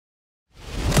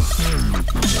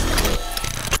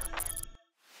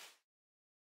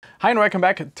Hi and welcome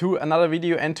back to another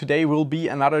video, and today will be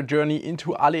another journey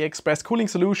into AliExpress cooling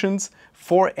solutions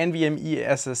for NVMe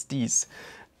SSDs.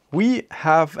 We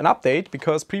have an update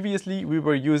because previously we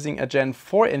were using a Gen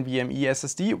 4 NVMe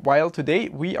SSD, while today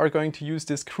we are going to use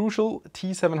this crucial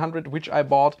T700 which I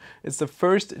bought. It's the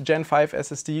first Gen 5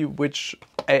 SSD which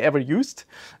I ever used,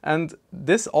 and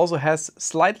this also has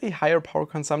slightly higher power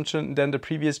consumption than the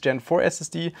previous Gen 4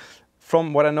 SSD.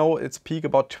 From what I know, it's peak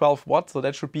about 12 watts, so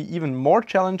that should be even more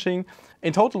challenging.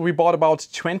 In total, we bought about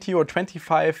 20 or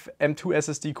 25 M2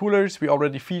 SSD coolers. We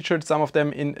already featured some of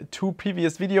them in 2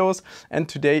 previous videos, and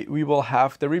today we will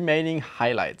have the remaining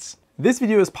highlights. This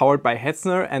video is powered by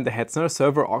Hetzner and the Hetzner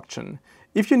server auction.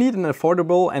 If you need an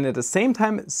affordable and at the same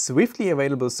time swiftly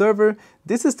available server,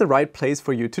 this is the right place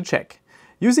for you to check.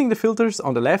 Using the filters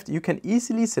on the left, you can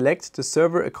easily select the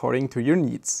server according to your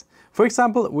needs. For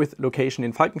example, with location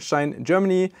in Falkenstein,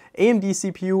 Germany, AMD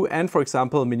CPU, and for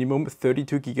example, minimum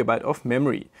 32 GB of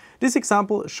memory. This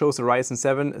example shows a Ryzen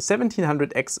 7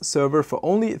 1700X server for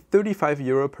only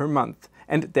 €35 per month,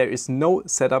 and there is no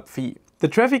setup fee. The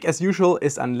traffic as usual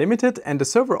is unlimited, and the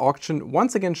server auction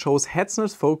once again shows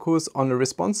Hetzner's focus on a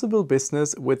responsible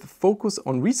business with focus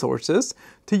on resources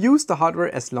to use the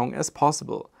hardware as long as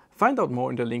possible. Find out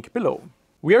more in the link below.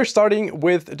 We are starting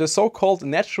with the so-called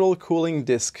natural cooling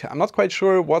disc. I'm not quite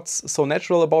sure what's so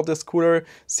natural about this cooler.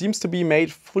 Seems to be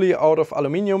made fully out of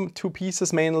aluminium, 2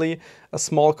 pieces mainly, a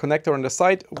small connector on the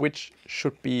side, which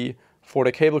should be for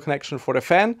the cable connection for the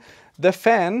fan. The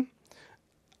fan,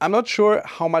 I'm not sure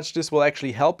how much this will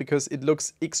actually help because it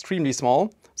looks extremely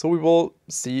small. So we will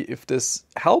see if this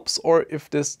helps or if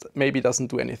this maybe doesn't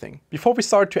do anything. Before we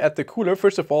start to add the cooler,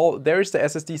 first of all, there is the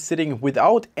SSD sitting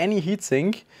without any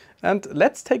heatsink. And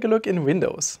let's take a look in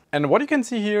Windows. And what you can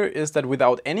see here is that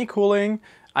without any cooling,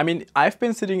 I mean, I've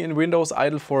been sitting in Windows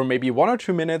idle for maybe 1 or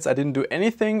 2 minutes. I didn't do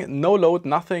anything, no load,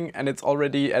 nothing, and it's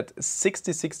already at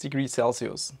 66 degrees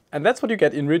Celsius. And that's what you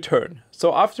get in return.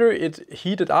 So after it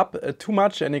heated up too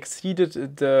much and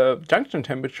exceeded the junction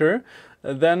temperature,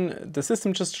 then the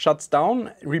system just shuts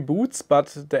down, reboots, but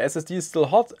the SSD is still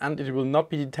hot and it will not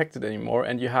be detected anymore,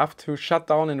 and you have to shut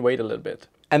down and wait a little bit.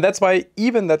 And that's why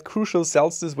even that Crucial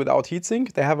sells this without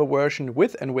heatsink. They have a version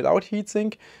with and without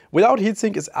heatsink. Without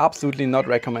heatsink is absolutely not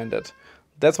recommended.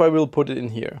 That's why we'll put it in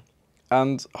here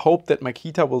and hope that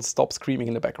Makita will stop screaming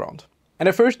in the background. And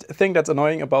the first thing that's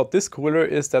annoying about this cooler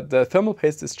is that the thermal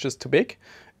paste is just too big,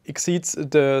 exceeds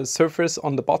the surface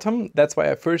on the bottom. That's why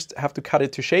I first have to cut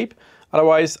it to shape.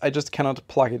 Otherwise, I just cannot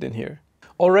plug it in here.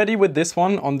 Already with this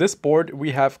one on this board,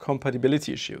 we have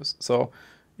compatibility issues. So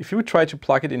if you try to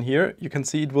plug it in here, you can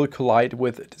see it will collide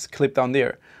with this clip down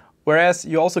there. Whereas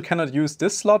you also cannot use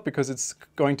this slot because it's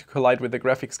going to collide with the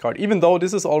graphics card, even though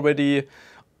this is already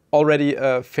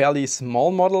a fairly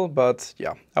small model, but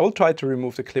yeah, I will try to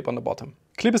remove the clip on the bottom.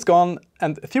 Clip is gone,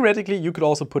 and theoretically you could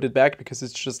also put it back because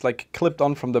it's just like clipped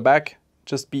on from the back.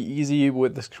 Just be easy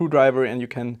with the screwdriver and you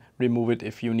can remove it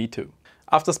if you need to.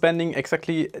 After spending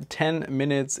exactly 10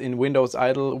 minutes in Windows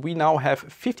idle, we now have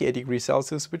 58 degrees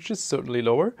Celsius, which is certainly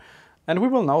lower. And we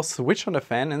will now switch on the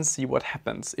fan and see what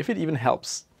happens, if it even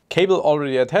helps. Cable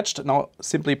already attached, now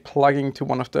simply plugging to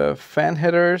one of the fan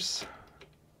headers.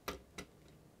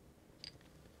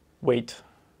 Wait.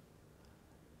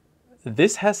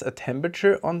 This has a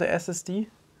temperature on the SSD?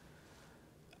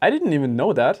 I didn't even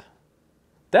know that.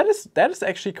 That is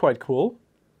actually quite cool.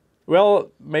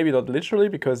 Well, maybe not literally,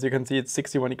 because you can see it's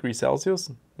 61 degrees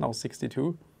Celsius, now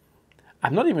 62.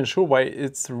 I'm not even sure why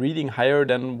it's reading higher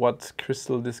than what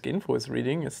Crystal Disk Info is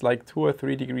reading. It's like 2 or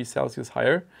 3 degrees Celsius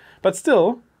higher. But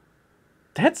still,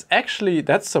 that's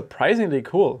surprisingly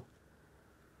cool.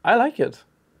 I like it.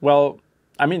 Well,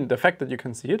 I mean, the fact that you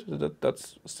can see it,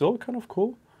 that's still kind of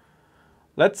cool.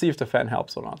 Let's see if the fan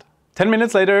helps or not. 10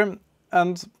 minutes later,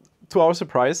 and to our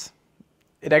surprise,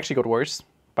 it actually got worse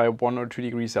by 1 or 2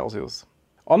 degrees Celsius.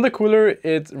 On the cooler,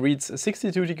 it reads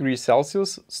 62 degrees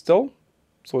Celsius still,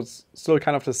 so it's still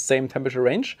kind of the same temperature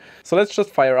range. So let's just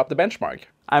fire up the benchmark.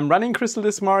 I'm running Crystal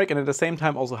Disk Mark and at the same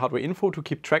time also Hardware Info to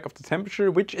keep track of the temperature,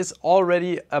 which is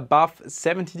already above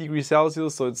 70 degrees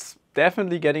Celsius, so it's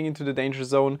definitely getting into the danger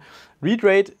zone. Read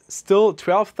rate still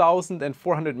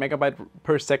 12,400 megabytes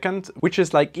per second, which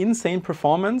is like insane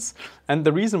performance. And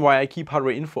the reason why I keep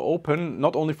Hardware Info open,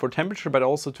 not only for temperature, but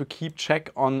also to keep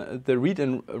check on the read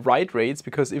and write rates,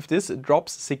 because if this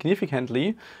drops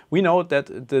significantly, we know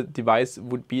that the device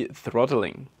would be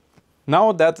throttling.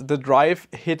 Now that the drive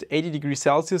hit 80 degrees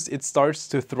Celsius, it starts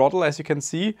to throttle, as you can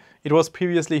see. It was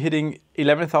previously hitting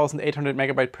 11,800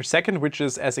 megabytes per second, which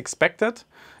is as expected.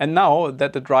 And now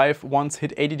that the drive once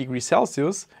hit 80 degrees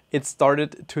Celsius, it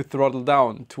started to throttle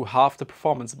down to half the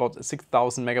performance, about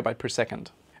 6,000 megabytes per second.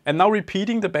 And now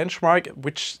repeating the benchmark,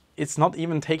 which it's not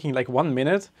even taking like 1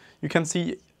 minute, you can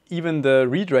see even the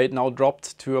read rate now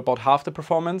dropped to about half the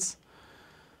performance.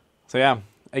 So yeah,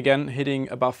 again hitting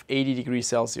above 80 degrees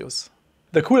Celsius.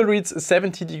 The cooler reads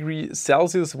 70 degrees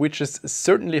Celsius, which is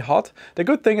certainly hot. The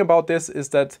good thing about this is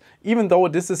that even though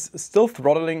this is still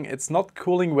throttling, it's not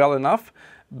cooling well enough,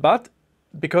 but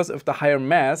because of the higher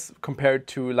mass compared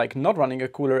to like not running a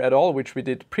cooler at all, which we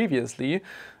did previously,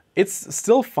 it's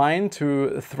still fine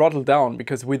to throttle down,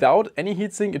 because without any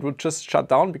heatsink it would just shut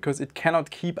down because it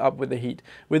cannot keep up with the heat.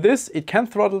 With this it can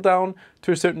throttle down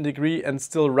to a certain degree and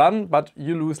still run, but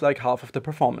you lose like half of the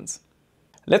performance.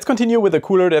 Let's continue with a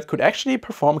cooler that could actually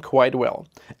perform quite well.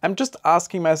 I'm just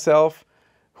asking myself,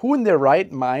 who in their right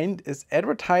mind is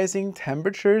advertising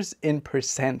temperatures in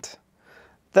percent?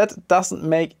 That doesn't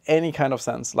make any kind of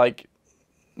sense, like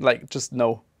just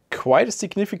no. Quite a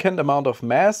significant amount of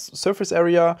mass, surface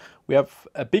area. We have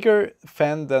a bigger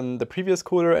fan than the previous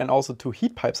cooler and also 2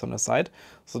 heat pipes on the side.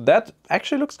 So that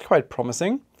actually looks quite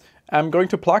promising. I'm going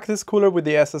to plug this cooler with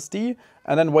the SSD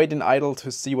and then wait in idle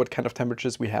to see what kind of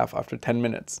temperatures we have after 10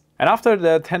 minutes. And after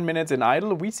the 10 minutes in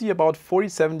idle, we see about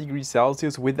 47 degrees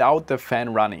Celsius without the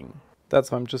fan running.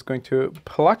 That's why I'm just going to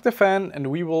plug the fan and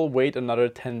we will wait another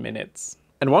 10 minutes.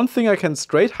 And one thing I can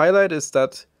straight highlight is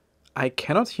that I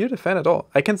cannot hear the fan at all.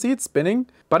 I can see it spinning,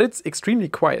 but it's extremely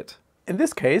quiet. In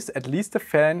this case, at least the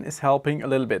fan is helping a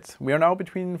little bit. We are now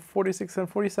between 46 and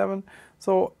 47,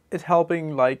 so it's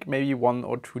helping like maybe 1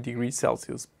 or 2 degrees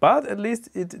Celsius, but at least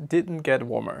it didn't get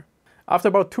warmer. After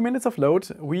about 2 minutes of load,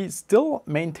 we still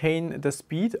maintain the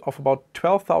speed of about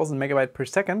 12,000 megabytes per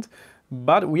second,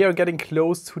 but we are getting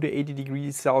close to the 80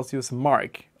 degrees Celsius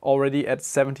mark, already at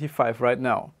 75 right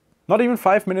now. Not even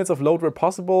 5 minutes of load were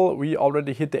possible. We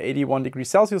already hit the 81 degrees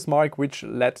Celsius mark, which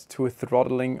led to a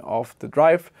throttling of the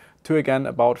drive to again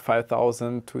about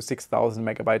 5,000 to 6,000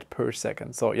 megabytes per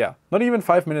second. So yeah, not even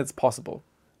 5 minutes possible.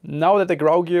 Now that the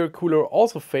Graugear cooler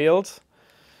also failed,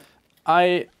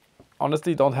 I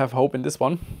honestly don't have hope in this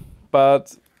one.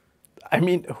 But I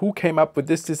mean, who came up with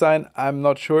this design? I'm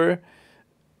not sure.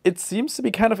 It seems to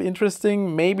be kind of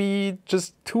interesting. Maybe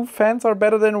just 2 fans are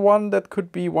better than 1. That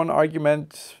could be one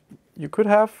argument you could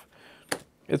have.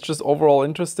 It's just overall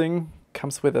interesting.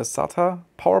 Comes with a SATA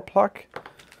power plug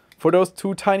for those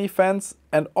 2 tiny fans.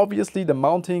 And obviously the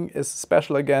mounting is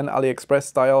special again, AliExpress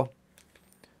style.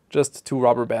 Just 2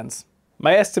 rubber bands.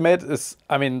 My estimate is,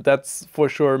 I mean, that's for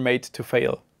sure made to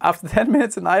fail. After 10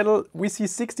 minutes in idle, we see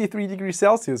 63 degrees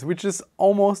Celsius, which is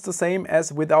almost the same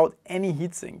as without any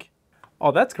heatsink.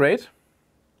 Oh, that's great.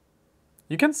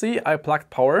 You can see I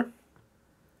plugged power.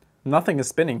 Nothing is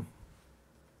spinning.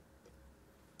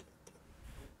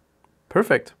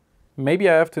 Perfect. Maybe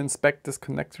I have to inspect this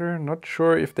connector. Not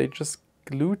sure if they just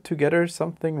glued together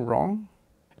something wrong.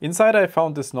 Inside I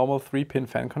found this normal 3-pin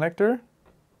fan connector.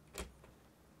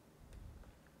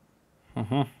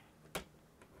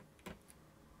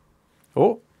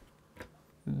 Oh,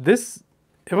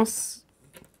 it was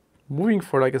moving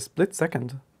for like a split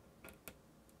second.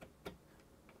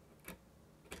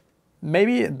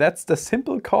 Maybe that's the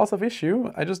simple cause of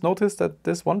issue. I just noticed that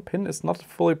this one pin is not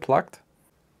fully plugged.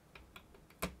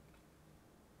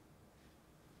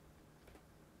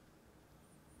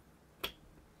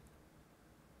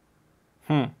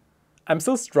 I'm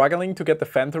still struggling to get the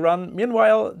fan to run.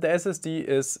 Meanwhile, the SSD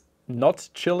is not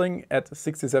chilling at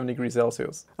 67 degrees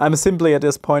Celsius. I'm simply at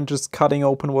this point just cutting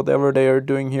open whatever they are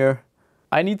doing here.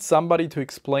 I need somebody to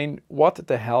explain what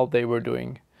the hell they were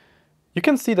doing. You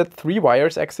can see that 3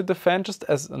 wires exit the fan just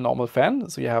as a normal fan.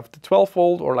 So you have the 12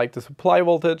 volt or like the supply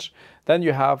voltage, then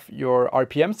you have your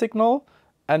RPM signal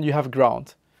and you have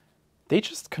ground. They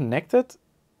just connected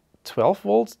 12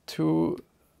 volts to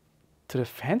the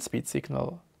fan speed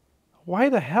signal. Why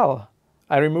the hell?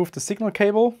 I removed the signal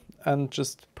cable and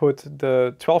just put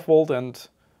the 12 volt and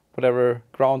whatever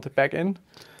ground back in.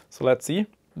 So let's see.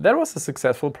 That was a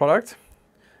successful product.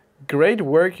 Great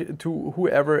work to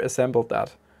whoever assembled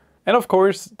that. And of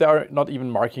course, there are not even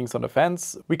markings on the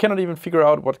fans. We cannot even figure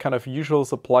out what kind of usual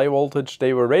supply voltage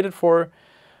they were rated for.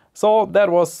 So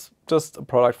that was just a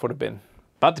product for the bin.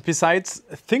 But besides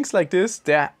things like this,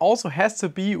 there also has to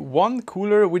be one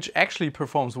cooler which actually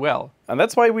performs well. And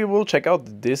that's why we will check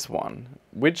out this one,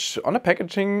 which on the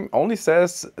packaging only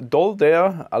says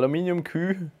DolDer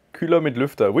Aluminiumkühler mit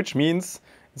Lüfter, which means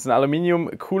it's an aluminium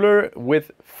cooler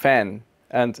with fan.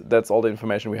 And that's all the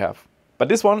information we have. But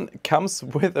this one comes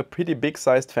with a pretty big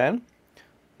sized fan.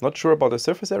 Not sure about the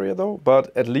surface area though,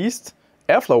 but at least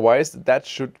airflow wise, that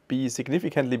should be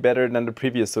significantly better than the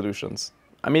previous solutions.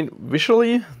 I mean,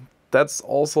 visually, that's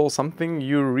also something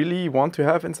you really want to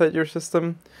have inside your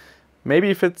system. Maybe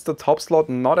if it's the top slot,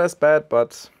 not as bad,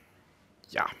 but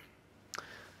yeah.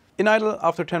 In idle,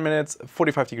 after 10 minutes,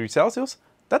 45 degrees Celsius,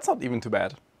 that's not even too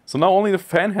bad. So now only the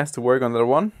fan has to work on that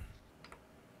one.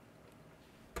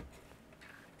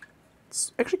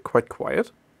 It's actually quite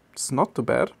quiet. It's not too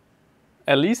bad.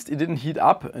 At least it didn't heat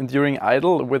up, and during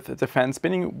idle with the fan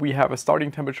spinning, we have a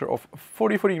starting temperature of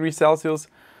 44 degrees Celsius.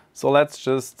 So let's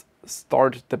just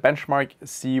start the benchmark,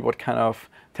 see what kind of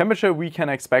temperature we can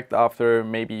expect after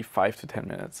maybe 5 to 10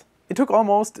 minutes. It took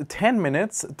almost 10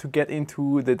 minutes to get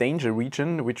into the danger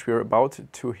region, which we're about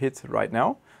to hit right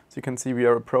now. So you can see we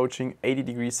are approaching 80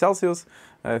 degrees Celsius.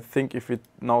 I think if it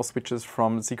now switches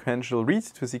from sequential read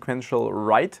to sequential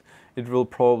write, it will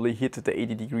probably hit the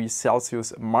 80 degrees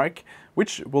Celsius mark,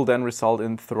 which will then result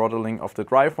in throttling of the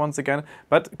drive once again.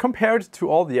 But compared to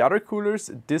all the other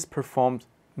coolers, this performed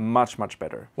much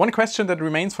better. One question that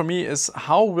remains for me is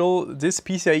how will this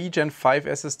PCIe Gen 5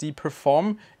 SSD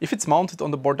perform if it's mounted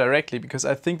on the board directly, because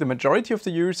I think the majority of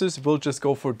the users will just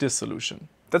go for this solution.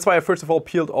 That's why I first of all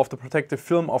peeled off the protective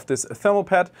film of this thermal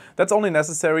pad. That's only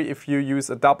necessary if you use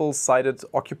a double-sided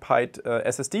occupied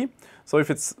SSD. So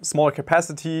if it's smaller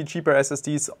capacity, cheaper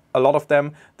SSDs, a lot of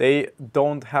them, they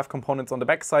don't have components on the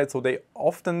back side, so they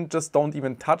often just don't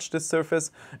even touch this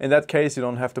surface. In that case, you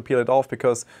don't have to peel it off,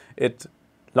 because it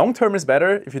long term is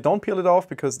better if you don't peel it off,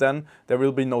 because then there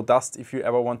will be no dust if you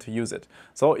ever want to use it.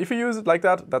 So if you use it like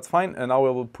that, that's fine, and now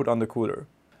we will put on the cooler.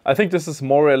 I think this is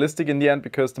more realistic in the end,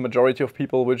 because the majority of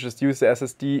people will just use the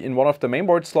SSD in one of the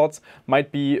mainboard slots,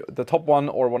 might be the top one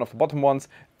or one of the bottom ones.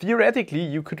 Theoretically,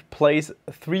 you could place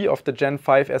 3 of the Gen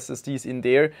 5 SSDs in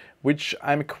there, which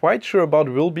I'm quite sure about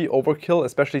will be overkill,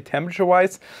 especially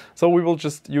temperature-wise. So we will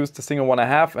just use the single one I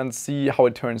have and see how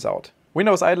it turns out.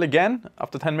 Windows idle again.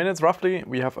 After 10 minutes roughly,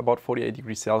 we have about 48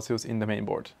 degrees Celsius in the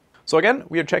mainboard. So again,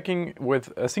 we are checking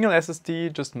with a single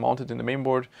SSD just mounted in the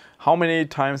mainboard how many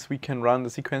times we can run the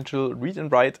sequential read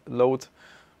and write load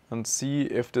and see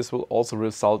if this will also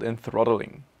result in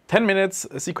throttling. 10 minutes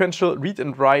sequential read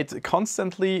and write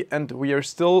constantly, and we are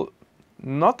still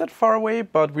not that far away,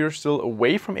 but we are still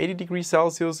away from 80 degrees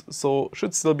Celsius, so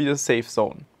should still be the safe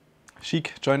zone.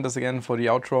 Chic joined us again for the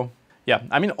outro. Yeah,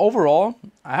 I mean, overall,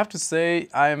 I have to say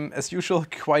I'm, as usual,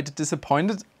 quite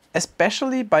disappointed,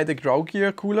 especially by the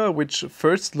Graugear cooler, which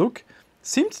first look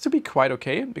seems to be quite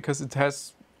okay, because it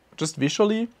has just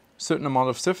visually a certain amount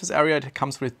of surface area. It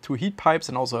comes with 2 heat pipes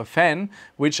and also a fan,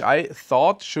 which I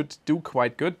thought should do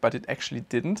quite good, but it actually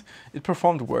didn't. It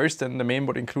performed worse than the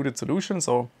mainboard included solution,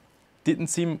 so didn't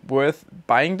seem worth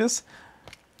buying this.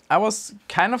 I was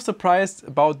kind of surprised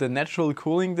about the natural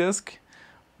cooling disc.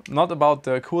 Not about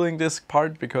the cooling disc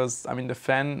part, because I mean the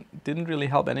fan didn't really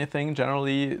help anything.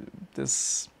 Generally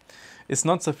this is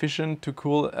not sufficient to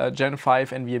cool a Gen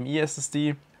 5 NVMe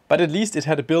SSD, but at least it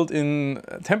had a built-in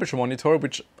temperature monitor,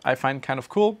 which I find kind of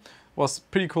cool. Was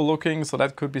pretty cool looking, so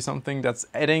that could be something that's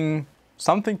adding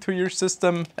something to your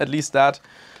system, at least that.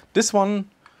 This one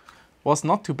was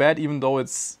not too bad, even though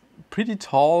it's pretty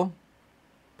tall,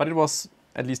 but it was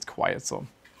at least quiet, so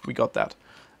we got that.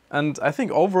 And I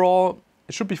think overall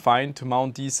it should be fine to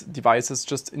mount these devices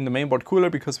just in the mainboard cooler,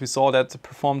 because we saw that it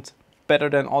performed better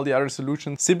than all the other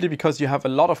solutions, simply because you have a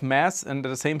lot of mass and at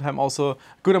the same time also a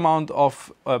good amount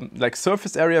of like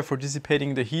surface area for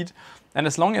dissipating the heat. And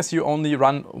as long as you only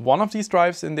run one of these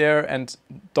drives in there and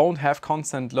don't have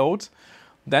constant load,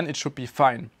 then it should be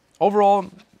fine.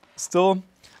 Overall, still,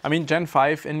 I mean, Gen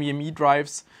 5 NVMe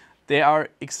drives, they are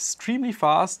extremely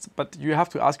fast, but you have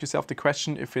to ask yourself the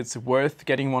question if it's worth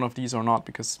getting one of these or not,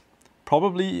 because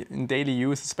probably in daily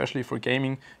use, especially for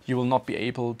gaming, you will not be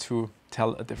able to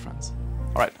tell a difference.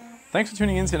 All right, thanks for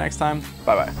tuning in. See you next time.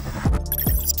 Bye bye.